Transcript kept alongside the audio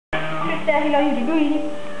Kristal hilang hidup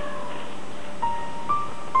dulu.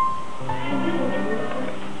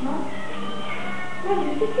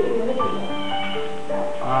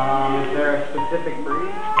 Is there a specific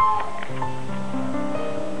breed?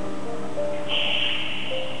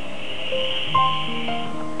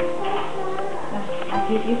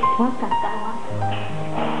 Ini makan tawa.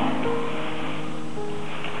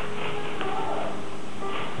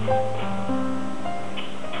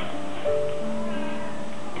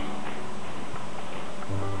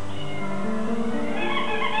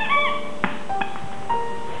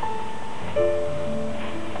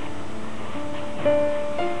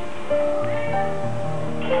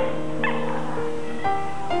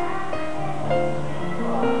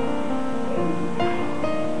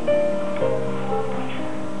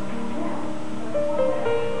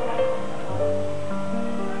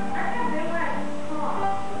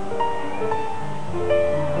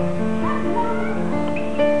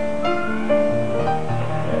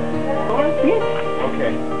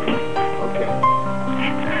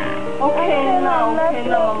 Okay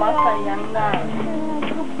lah, mama sayang dah.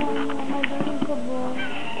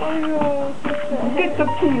 Ayo, good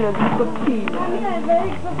kecil lah, kecil.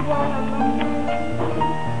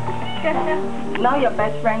 Now your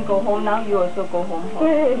best friend go home. Now you also go home.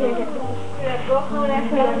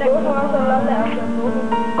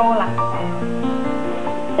 Go lah.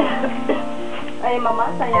 Eh, mama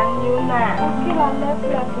sayang you nak. Okay lah, love.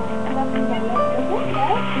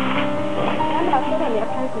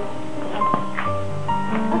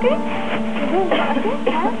 Okay?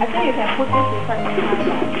 I think you can put this inside.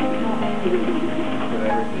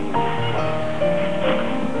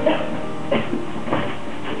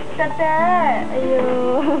 Tete, ayo.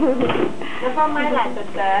 Never mind lah,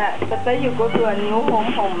 Tete. Tete, you go to a new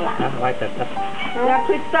home lah. Why Tete? Yeah,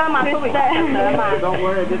 Kristal masuk with Tete mah. Don't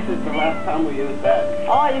worry, this is the last time we use that.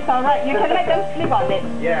 Oh, it's alright. You can let them sleep on it.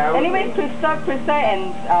 Yeah. Anyway, Kristal and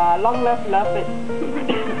Long love it.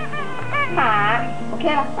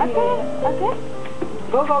 Okay lah. Okay.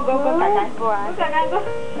 Go. Kakak go.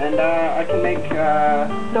 And I can make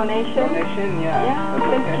Donation, yeah. Yeah, That's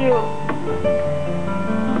thank okay. you.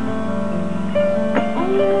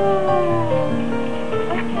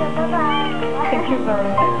 Okay, bye-bye. Thank you very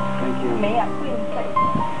much. Thank you. May I please say?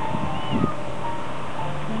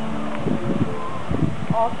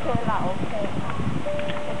 Okay lah,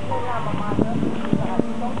 mama.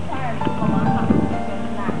 Don't try to mama.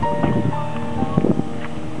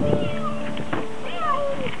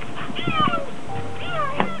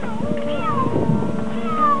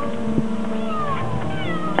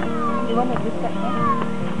 You want to do that?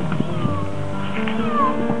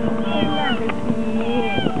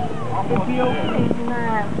 Baby, okay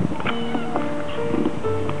na.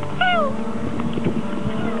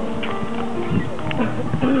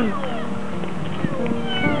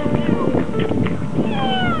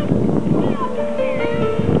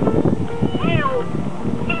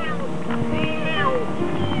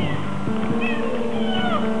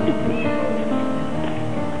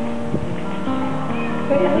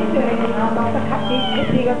 Nó sẽ khắc cái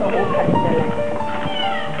tổ khẩn trở lại.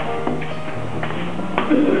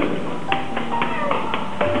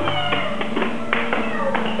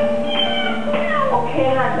 Ok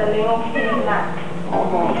là, darling, ok là.